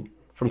who,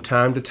 from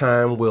time to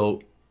time,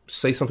 will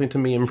say something to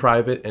me in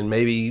private and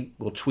maybe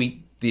will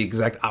tweet the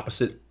exact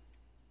opposite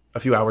a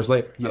few hours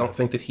later. I don't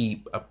think that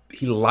he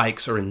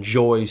likes or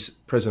enjoys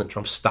President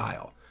Trump's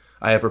style.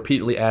 I have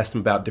repeatedly asked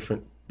him about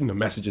different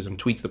messages and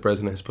tweets the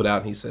president has put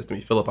out, and he says to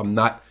me, Philip, I'm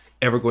not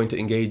ever going to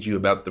engage you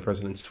about the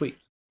president's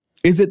tweets.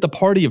 Is it the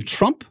party of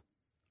Trump,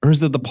 or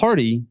is it the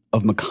party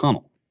of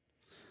McConnell?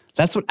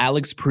 That's what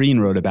Alex Perrine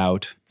wrote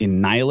about in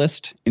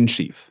Nihilist in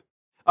Chief.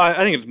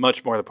 I think it's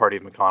much more the party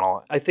of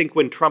McConnell. I think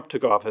when Trump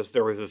took office,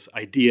 there was this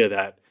idea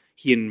that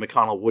he and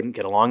McConnell wouldn't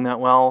get along that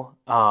well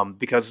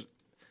because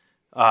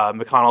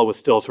McConnell was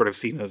still sort of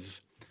seen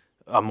as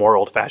a more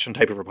old-fashioned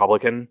type of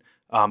Republican.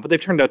 But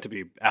they've turned out to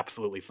be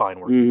absolutely fine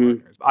working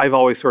partners. I've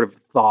always sort of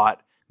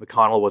thought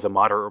McConnell was a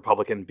moderate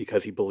Republican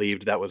because he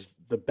believed that was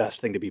the best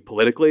thing to be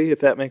politically, if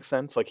that makes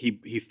sense. Like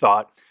he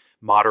thought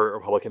moderate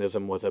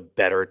Republicanism was a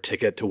better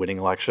ticket to winning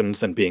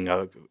elections than being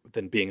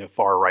a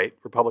far right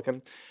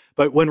Republican.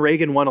 But when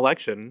Reagan won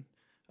election,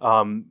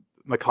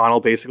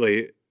 McConnell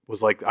basically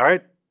was like, "All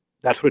right,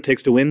 that's what it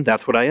takes to win.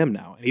 That's what I am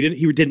now." And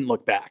he didn't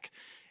look back.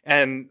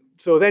 And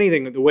so, if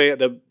anything,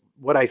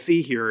 what I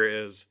see here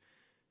is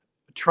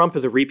Trump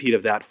is a repeat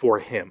of that for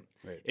him.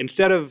 Right.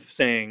 Instead of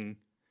saying,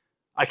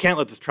 I can't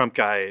let this Trump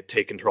guy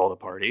take control of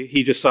the party,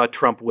 he just saw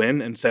Trump win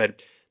and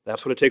said,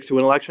 that's what it takes to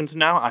win elections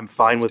now. I'm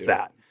fine with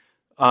that.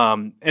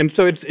 And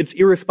so it's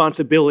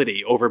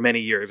irresponsibility over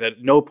many years.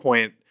 At no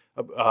point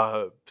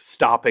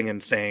stopping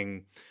and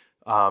saying,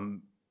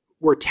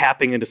 we're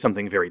tapping into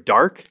something very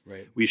dark.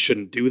 Right. We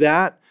shouldn't do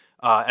that.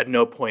 At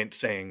no point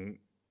saying,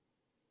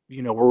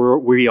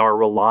 we are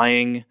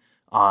relying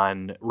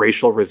on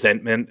racial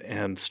resentment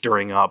and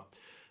stirring up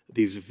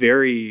these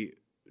very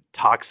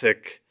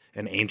toxic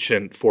and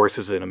ancient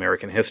forces in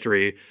American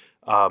history.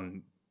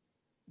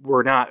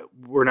 We're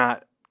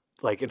not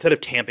like instead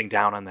of tamping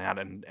down on that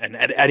and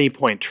at any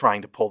point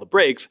trying to pull the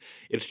brakes,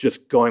 it's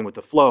just going with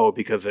the flow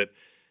because it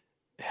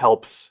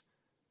helps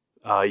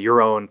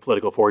your own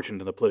political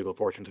fortunes and the political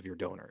fortunes of your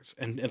donors.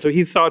 And so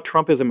he saw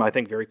Trumpism, I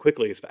think, very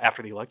quickly,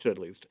 after the election at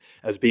least,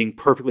 as being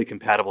perfectly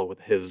compatible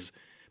with his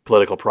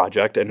political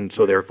project, and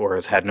so therefore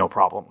has had no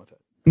problem with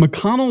it.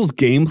 McConnell's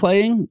game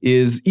playing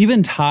is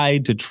even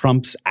tied to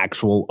Trump's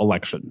actual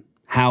election,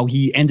 how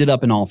he ended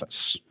up in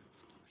office.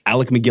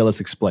 Alec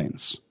McGillis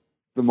explains.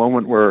 The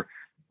moment where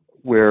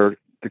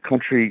the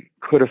country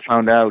could have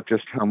found out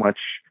just how much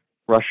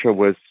Russia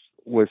was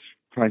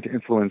trying to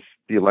influence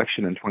the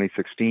election in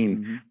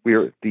 2016.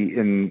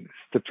 In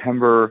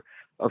September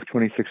of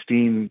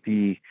 2016,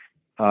 the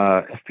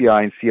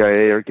FBI and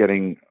CIA are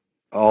getting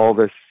all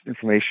this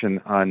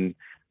information on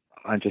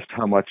just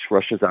how much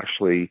Russia's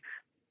actually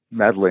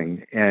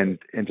meddling and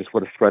just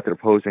what a threat they're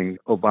posing.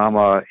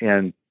 Obama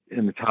and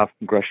the top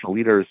congressional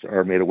leaders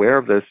are made aware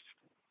of this,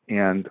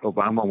 and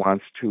Obama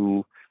wants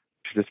to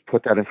just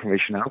put that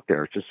information out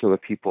there just so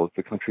that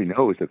the country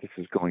knows that this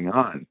is going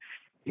on.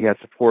 He had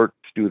support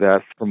to do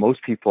that for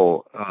most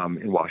people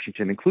in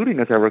Washington, including,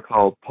 as I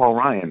recall, Paul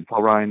Ryan.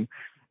 Paul Ryan,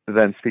 the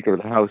then Speaker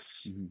of the House,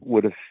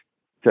 would have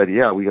said,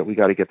 "Yeah, we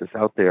got to get this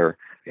out there."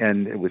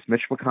 And it was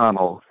Mitch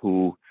McConnell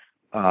who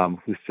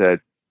said,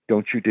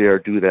 "Don't you dare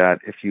do that.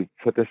 If you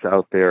put this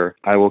out there,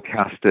 I will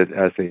cast it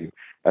as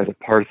a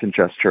partisan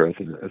gesture,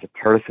 as a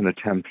partisan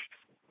attempt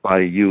by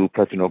you,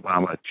 President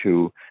Obama,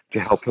 to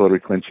help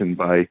Hillary Clinton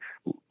by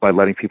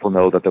letting people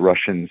know that the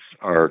Russians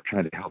are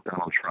trying to help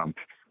Donald Trump."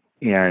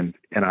 And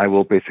I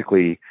will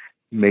basically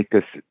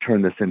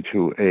turn this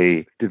into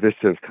a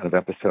divisive kind of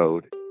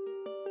episode.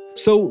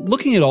 So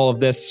looking at all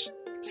of this,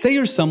 say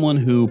you're someone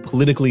who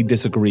politically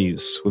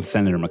disagrees with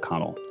Senator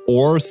McConnell,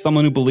 or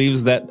someone who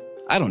believes that,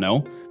 I don't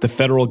know, the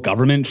federal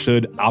government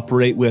should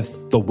operate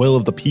with the will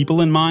of the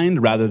people in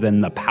mind rather than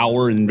the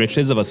power and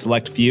riches of a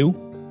select few.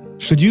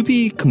 Should you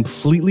be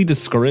completely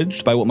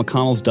discouraged by what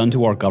McConnell's done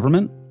to our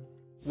government?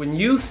 When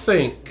you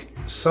think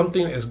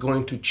something is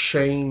going to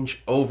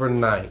change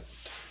overnight,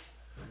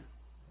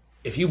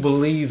 if you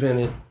believe in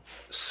it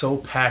so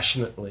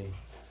passionately,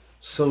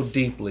 so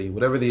deeply,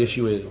 whatever the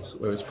issue is,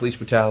 whether it's police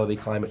brutality,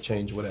 climate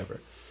change,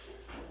 whatever,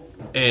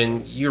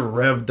 and you're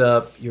revved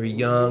up, you're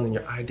young, and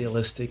you're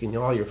idealistic, and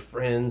you're all your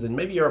friends, and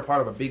maybe you're a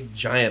part of a big,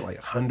 giant, like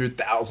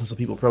 100,000 of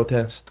people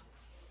protest,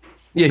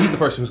 yeah, he's the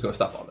person who's going to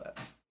stop all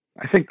that.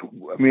 I think,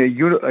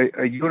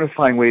 a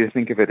unifying way to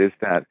think of it is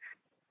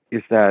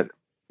that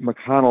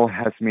McConnell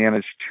has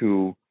managed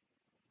to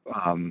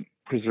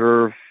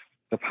preserve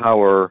the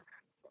power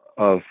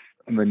of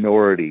a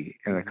minority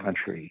in the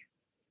country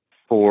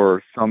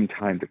for some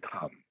time to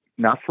come.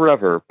 Not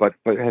forever, but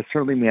has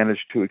certainly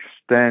managed to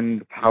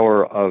extend the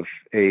power of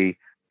a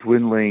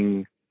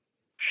dwindling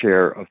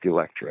share of the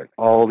electorate.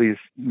 All these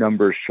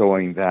numbers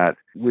showing that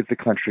with the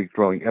country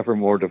growing ever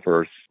more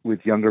diverse,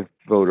 with younger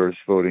voters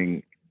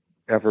voting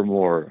ever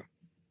more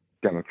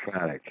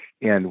Democratic,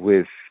 and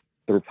with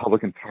the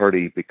Republican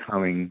Party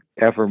becoming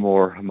ever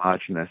more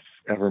homogenous,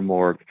 ever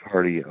more the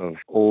party of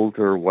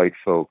older white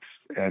folks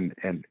and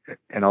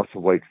also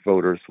white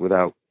voters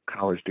without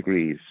college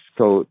degrees.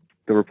 So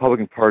the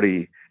Republican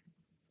Party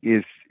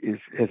has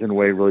in a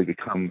way really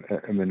become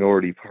a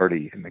minority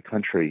party in the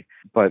country.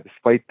 But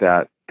despite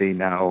that, they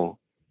now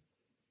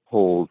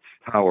hold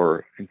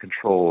power and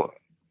control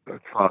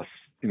across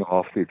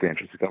all three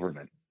branches of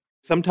government.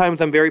 Sometimes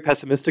I'm very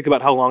pessimistic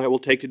about how long it will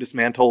take to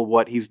dismantle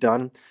what he's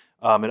done.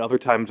 And other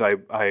times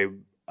I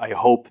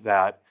hope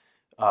that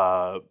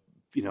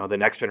the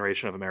next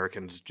generation of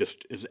Americans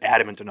just is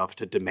adamant enough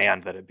to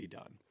demand that it be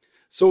done.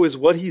 So is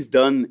what he's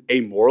done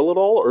amoral at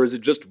all, or is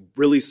it just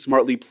really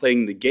smartly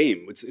playing the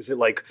game? Is it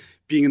like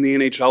being in the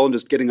NHL and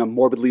just getting a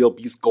morbidly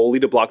obese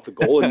goalie to block the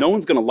goal, and no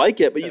one's going to like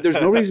it, but there's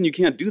no reason you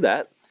can't do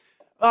that?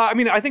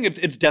 I think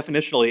it's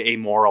definitionally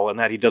amoral in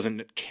that he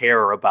doesn't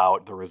care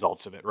about the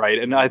results of it, right?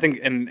 And I think,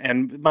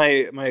 and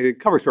my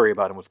cover story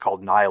about him was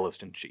called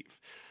Nihilist in Chief.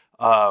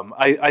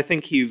 I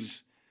think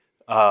he's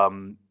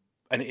an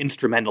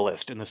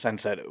instrumentalist in the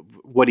sense that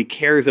what he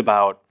cares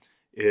about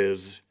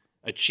is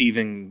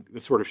achieving the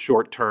sort of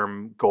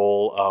short-term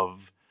goal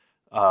of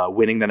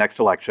winning the next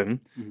election,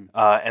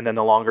 and then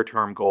the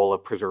longer-term goal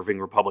of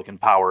preserving Republican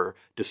power,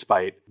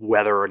 despite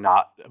whether or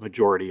not a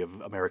majority of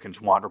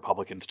Americans want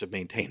Republicans to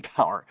maintain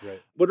power.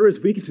 Right. What are his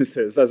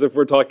weaknesses? As if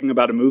we're talking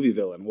about a movie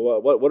villain.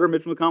 What are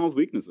Mitch McConnell's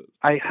weaknesses?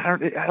 I'm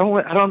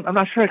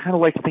not sure. I kind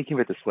of like thinking of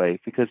it this way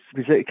because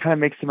it kind of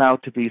makes him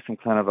out to be some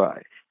kind of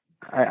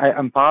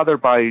I'm bothered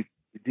by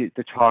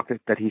the talk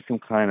that he's some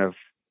kind of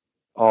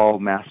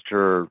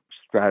all-master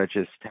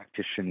strategist,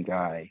 tactician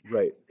guy.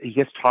 Right. He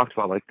gets talked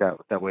about like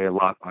that way a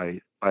lot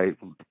by the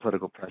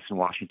political press in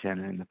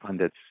Washington and the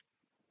pundits.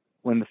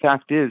 When the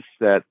fact is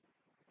that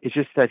it's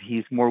just that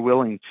he's more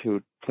willing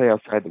to play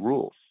outside the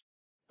rules.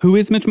 Who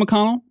is Mitch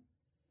McConnell?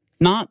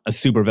 Not a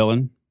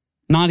supervillain,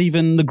 not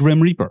even the Grim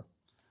Reaper.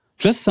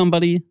 Just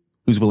somebody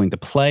who's willing to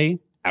play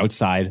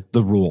outside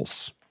the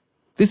rules.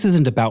 This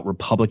isn't about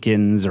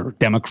Republicans or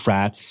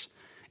Democrats.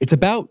 It's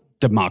about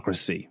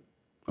democracy.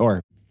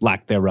 Or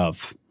lack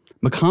thereof.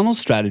 McConnell's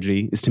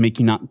strategy is to make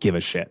you not give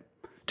a shit,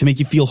 to make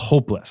you feel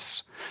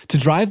hopeless, to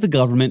drive the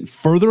government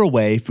further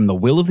away from the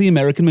will of the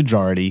American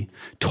majority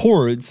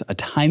towards a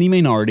tiny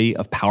minority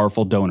of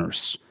powerful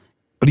donors.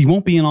 But he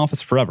won't be in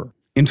office forever.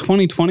 In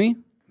 2020,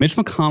 Mitch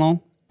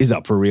McConnell is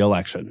up for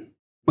re-election.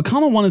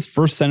 McConnell won his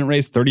first Senate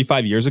race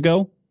 35 years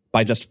ago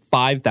by just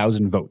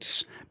 5,000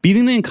 votes,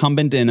 beating the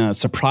incumbent in a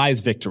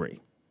surprise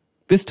victory.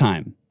 This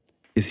time,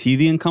 is he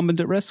the incumbent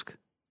at risk?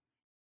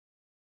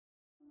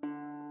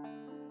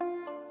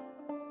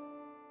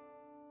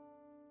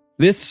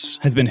 This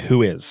has been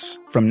Who Is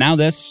from Now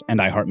This and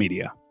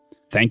iHeartMedia.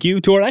 Thank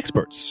you to our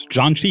experts,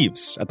 John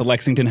Cheeves at the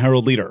Lexington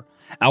Herald-Leader,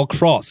 Al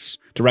Cross,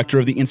 director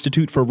of the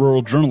Institute for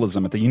Rural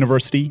Journalism at the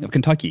University of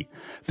Kentucky,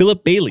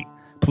 Philip Bailey,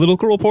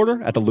 political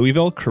reporter at the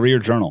Louisville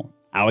Courier-Journal,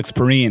 Alex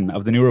Perrine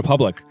of the New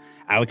Republic,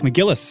 Alec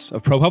McGillis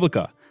of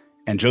ProPublica,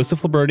 and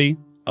Joseph Liberti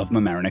of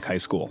Mamaroneck High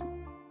School.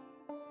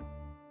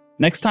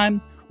 Next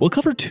time, we'll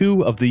cover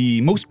two of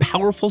the most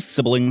powerful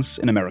siblings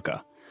in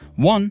America.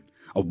 One,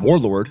 a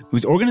warlord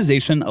whose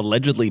organization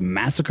allegedly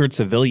massacred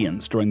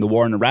civilians during the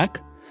war in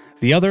Iraq.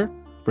 The other,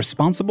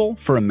 responsible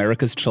for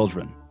America's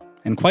children,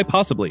 and quite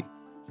possibly,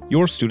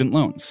 your student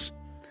loans.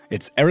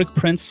 It's Eric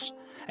Prince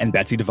and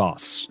Betsy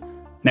DeVos.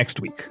 Next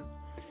week.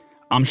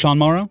 I'm Sean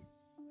Morrow.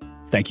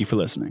 Thank you for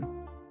listening.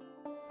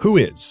 Who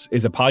Is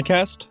a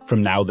podcast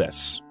from Now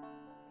This.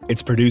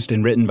 It's produced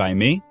and written by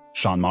me,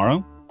 Sean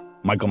Morrow.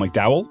 Michael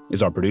McDowell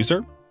is our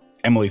producer.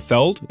 Emily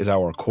Feld is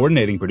our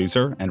coordinating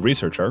producer and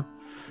researcher.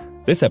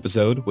 This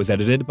episode was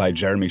edited by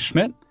Jeremy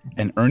Schmidt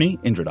and Ernie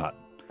Indradat.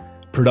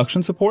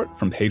 Production support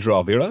from Pedro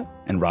Alvira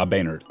and Rob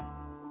Baynard.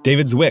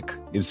 David Zwick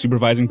is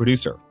supervising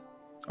producer.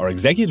 Our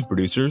executive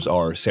producers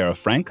are Sarah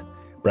Frank,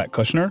 Brett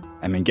Kushner,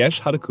 and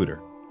Mangesh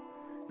Hadakuder.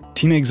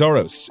 Tina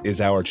Exaros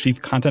is our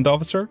chief content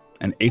officer,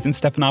 and Ethan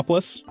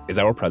Stephanopoulos is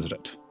our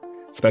president.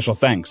 Special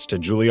thanks to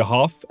Julia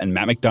Hoff and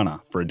Matt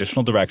McDonough for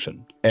additional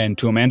direction, and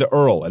to Amanda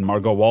Earle and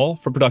Margot Wall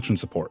for production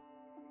support.